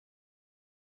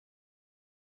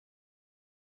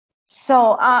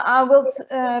So I will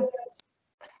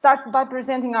start by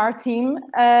presenting our team.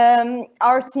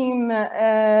 Our team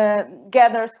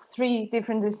gathers 3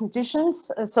 different institutions,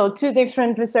 so 2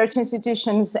 different research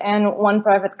institutions and 1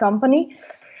 private company.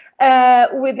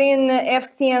 Within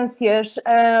FCiencias,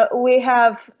 we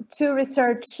have 2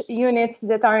 research units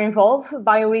that are involved,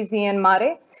 BioEasy and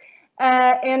Mare.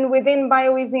 And within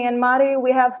BioEasy and Mare,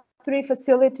 we have 3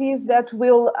 facilities that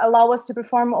will allow us to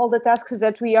perform all the tasks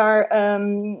that we are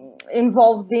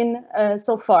involved in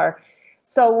so far.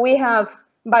 So we have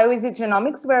BioEasy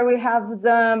Genomics, where we have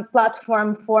the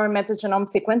platform for metagenome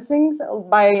sequencing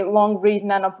by long-read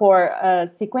nanopore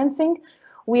sequencing.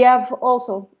 We have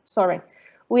also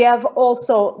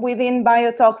within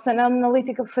Biotox an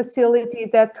analytical facility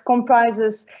that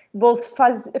comprises both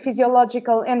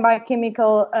physiological and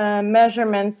biochemical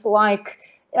measurements like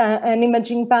an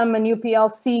imaging PAM, an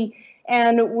UPLC,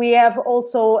 and we have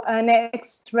also an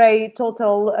X-ray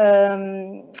total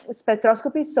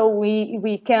spectroscopy, so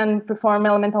we can perform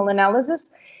elemental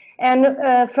analysis. And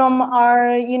from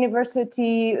our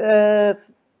university,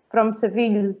 from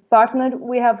Seville partner,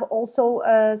 we have also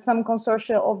some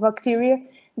consortia of bacteria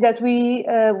that we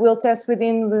will test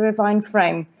within the REVINE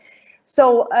frame.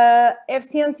 So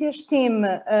FCiencias team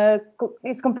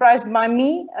is comprised by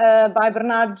me, by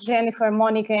Bernard, Jennifer,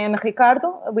 Monica, and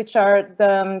Ricardo, which are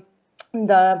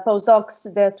the postdocs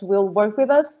that will work with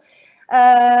us.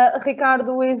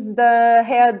 Ricardo is the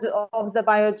head of the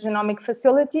biogenomic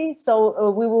facility,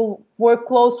 so we will work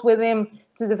close with him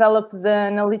to develop the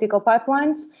analytical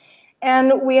pipelines.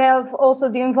 And we have also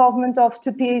the involvement of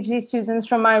 2 PhD students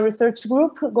from my research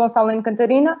group, Gonçalo and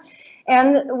Catarina.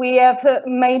 And we have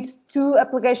made 2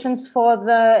 applications for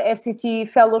the FCT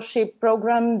fellowship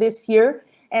program this year.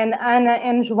 And Ana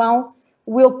and João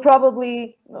will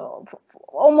probably,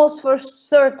 almost for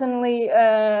certainly,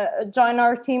 join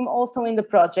our team also in the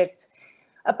project.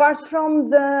 Apart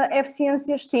from the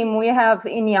FCiencias team, we have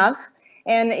INIAV,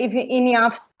 and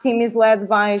INIAV team is led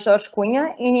by Jorge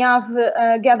Cunha.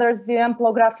 INIAV gathers the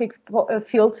ampelographic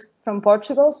field from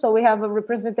Portugal, so we have a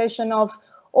representation of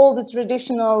all the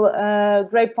traditional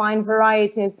grapevine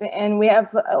varieties, and we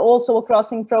have also a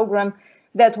crossing program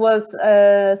that was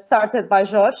started by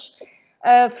Jorge.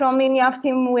 From INIAV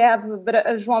team, we have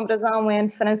João Brazão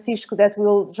and Francisco that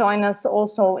will join us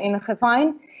also in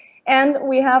REVINE. And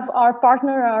we have our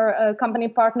partner, our company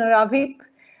partner, AVIP,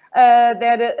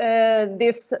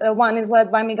 this one is led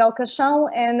by Miguel Caixão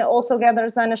and also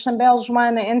gathers Ana Chambel,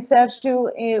 Joana, and Sergio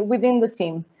within the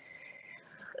team.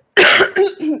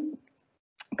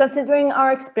 Considering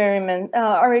our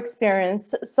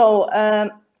experience, so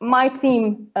my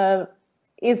team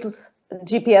is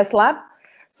GPS Lab.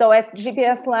 So at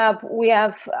GPS Lab, we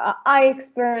have high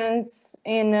experience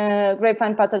in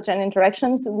grapevine pathogen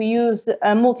interactions. We use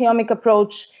a multi-omic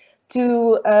approach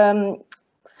to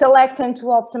select and to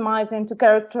optimize and to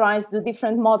characterize the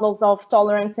different models of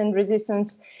tolerance and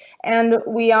resistance. And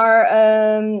we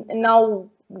are now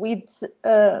with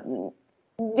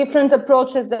different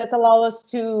approaches that allow us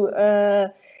to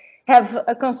have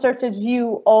a concerted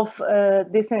view of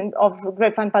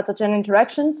grapevine pathogen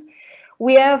interactions.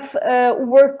 We have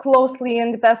worked closely in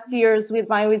the past years with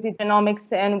BioEasy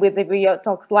Genomics and with the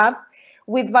Biotox Lab.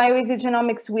 With BioEasy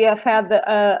Genomics, we have had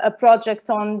a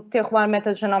project on terroir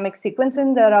metagenomic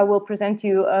sequencing that I will present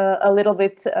you a little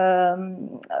bit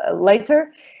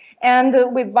later. And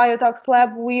with Biotox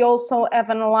Lab, we also have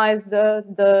analyzed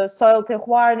the soil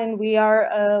terroir, and we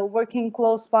are working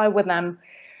close by with them.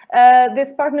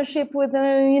 This partnership with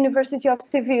the University of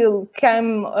Seville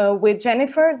came with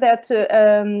Jennifer that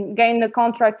gained a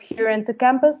contract here at the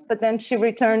campus, but then she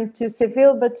returned to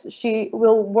Seville, but she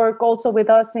will work also with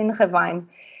us in REVINE.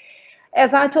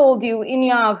 As I told you,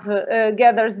 INIAV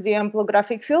gathers the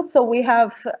ampelographic field, so we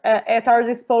have at our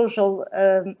disposal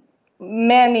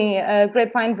many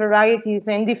grapevine varieties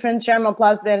and different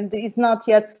germplasm that is not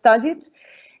yet studied.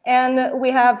 And we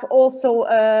have also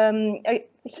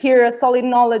here a solid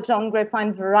knowledge on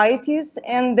grapevine varieties,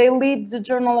 and they lead the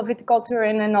Journal of Viticulture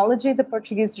and Enology, the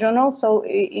Portuguese journal, so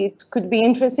it could be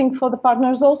interesting for the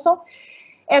partners also.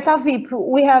 At AVIP,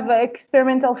 we have an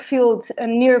experimental field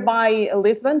nearby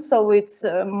Lisbon, so it's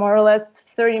more or less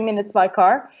 30 minutes by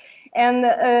car. And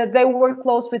they work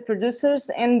close with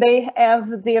producers, and they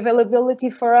have the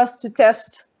availability for us to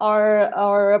test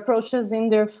our approaches in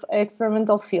their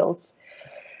experimental fields.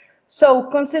 So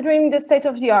considering the state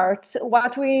of the art,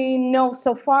 what we know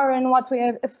so far and what we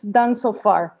have done so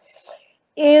far.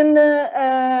 In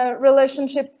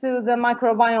relationship to the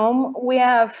microbiome, we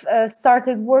have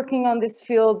started working on this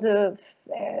field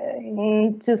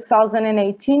in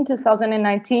 2018,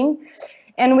 2019.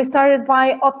 And we started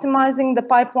by optimizing the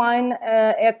pipeline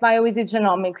at BioEasy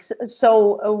Genomics.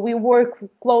 So we work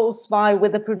close by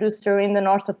with the producer in the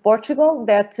north of Portugal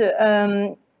that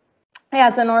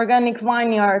has an organic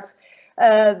vineyard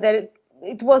that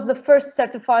it was the first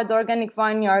certified organic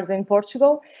vineyard in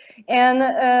Portugal, and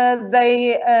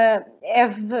they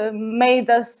have made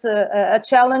us a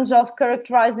challenge of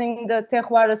characterizing the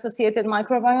terroir-associated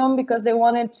microbiome, because they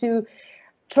wanted to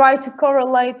try to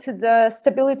correlate the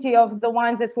stability of the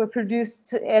wines that were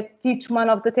produced at each one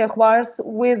of the terroirs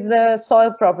with the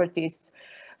soil properties.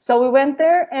 So we went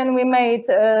there and we made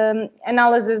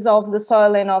analysis of the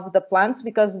soil and of the plants,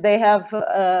 because they have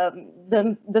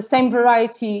the same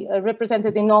variety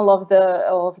represented in all of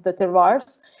the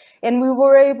terroirs. And we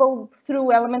were able,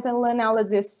 through elemental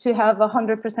analysis, to have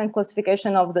 100%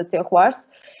 classification of the terroirs.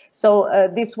 So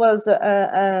this was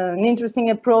an interesting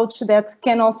approach that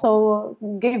can also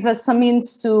give us some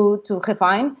hints to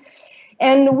REVINE.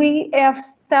 And we have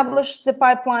established the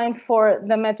pipeline for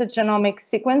the metagenomic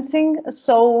sequencing.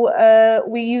 So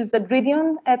we used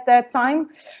Agridion at that time.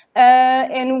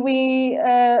 And we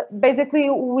basically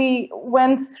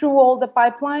went through all the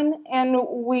pipeline and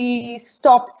we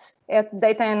stopped at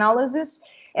data analysis.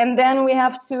 And then we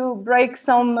have to break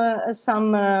some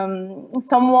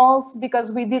walls,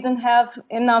 because we didn't have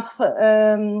enough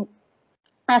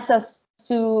access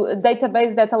to a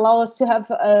database that allow us to have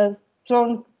a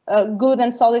good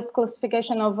and solid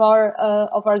classification of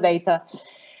our data.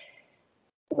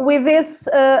 With this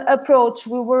approach,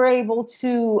 we were able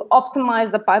to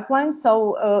optimize the pipeline.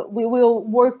 So we will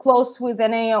work close with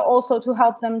NA also to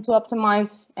help them to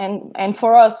optimize and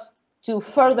for us to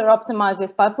further optimize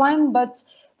this pipeline. But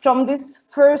from this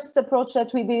first approach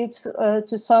that we did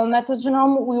to soil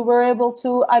metagenome, we were able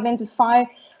to identify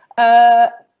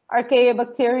archaea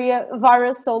bacteria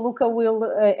virus. So Luca will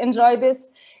enjoy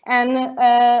this. And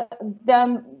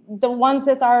the ones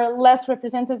that are less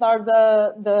represented are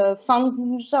the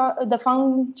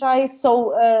fungi.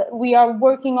 So we are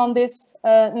working on this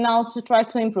now to try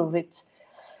to improve it.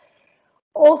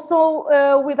 Also,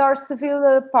 with our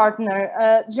Seville partner,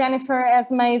 Jennifer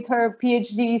has made her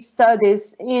PhD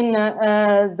studies in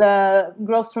the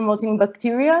growth-promoting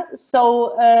bacteria.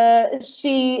 So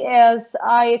she has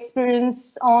high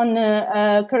experience on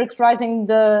characterizing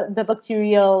the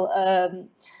bacterial,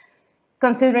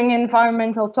 considering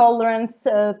environmental tolerance,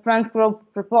 plant growth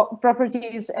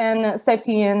properties, and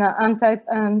safety and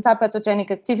anti-pathogenic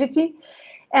activity.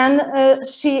 And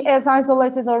she has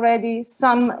isolated already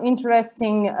some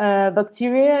interesting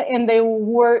bacteria, and they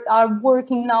are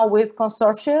working now with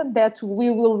consortia that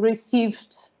we will receive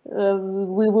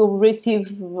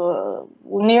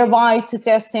nearby to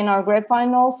test in our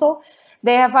grapevine also.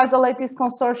 They have isolated this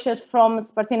consortia from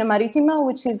Spartina maritima,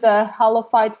 which is a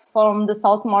halophyte from the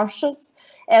salt marshes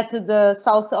at the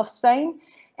south of Spain.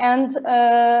 And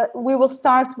we will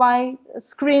start by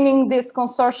screening this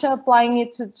consortia, applying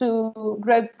it to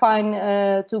grapevine,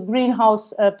 to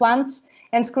greenhouse plants,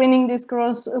 and screening this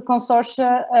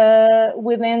consortia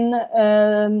within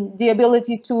the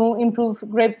ability to improve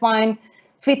grapevine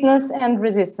fitness and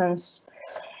resistance.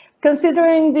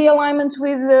 Considering the alignment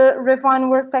with the REVINE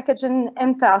work package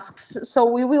and tasks, so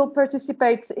we will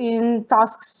participate in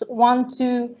tasks 1,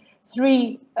 2,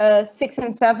 3, 6,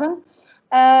 and 7.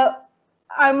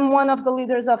 I'm one of the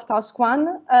leaders of task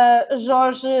 1.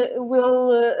 George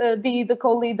will be the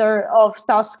co-leader of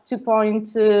task 2.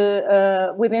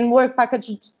 Within work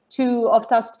package 2 of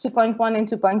task 2.1 and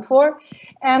 2.4.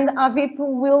 And Avip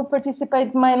will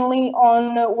participate mainly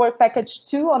on work package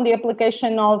 2 on the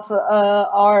application of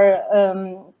our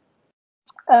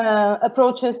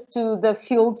approaches to the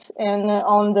field and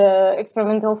on the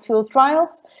experimental field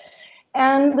trials.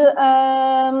 And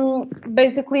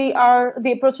basically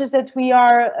the approaches that we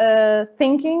are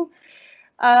thinking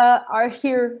are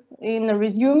here in the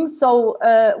resume. So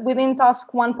within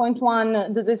task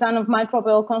 1.1, the design of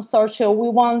microbial consortia, we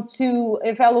want to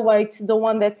evaluate the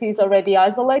one that is already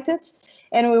isolated,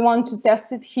 and we want to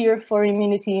test it here for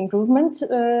immunity improvement.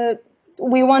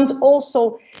 We want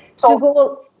also to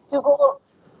go.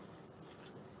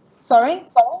 Sorry.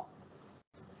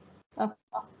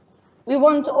 We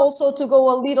want also to go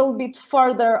a little bit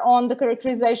further on the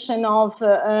characterization of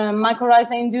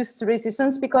mycorrhiza-induced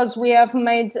resistance, because we have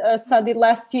made a study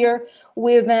last year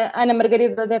with Ana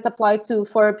Margarida that applied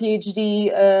for a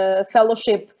PhD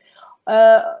fellowship,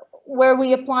 where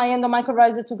we apply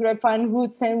endomycorrhiza to grapevine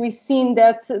roots, and we've seen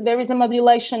that there is a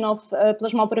modulation of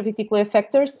Plasmopara viticola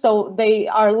effectors, so they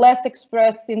are less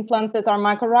expressed in plants that are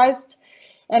mycorrhized,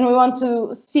 and we want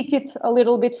to seek it a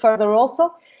little bit further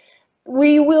also.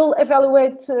 we will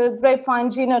evaluate grapevine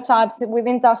genotypes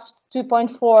within task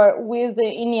 2.4 with the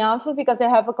INIAV because I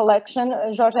have a collection.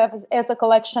 George has a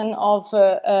collection of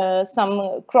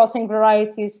some crossing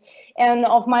varieties and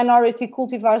of minority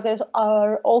cultivars that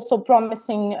are also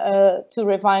promising to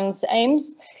REVINE's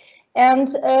aims. And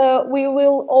we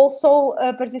will also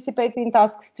participate in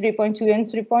tasks 3.2 and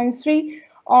 3.3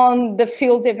 on the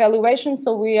field evaluation.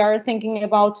 So we are thinking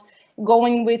about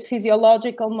going with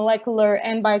physiological, molecular,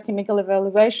 and biochemical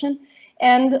evaluation.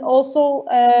 And also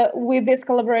with this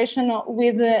collaboration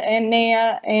with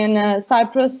ENEA and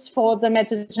Cyprus for the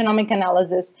metagenomic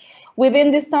analysis.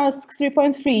 Within this task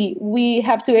 3.3, we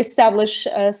have to establish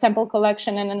sample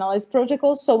collection and analysis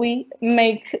protocols. So we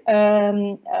make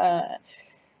a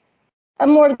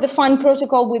more defined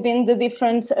protocol within the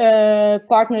different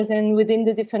partners and within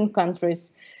the different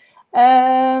countries.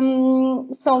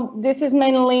 So this is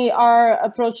mainly our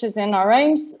approaches and our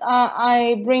aims.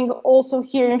 I bring also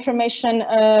here information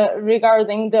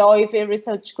regarding the OIV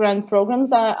research grant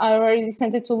programs. I already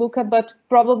sent it to Luca, but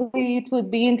probably it would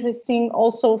be interesting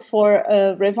also for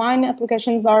REVINE.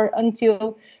 Applications are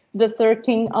until the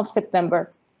 13th of September.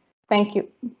 Thank you.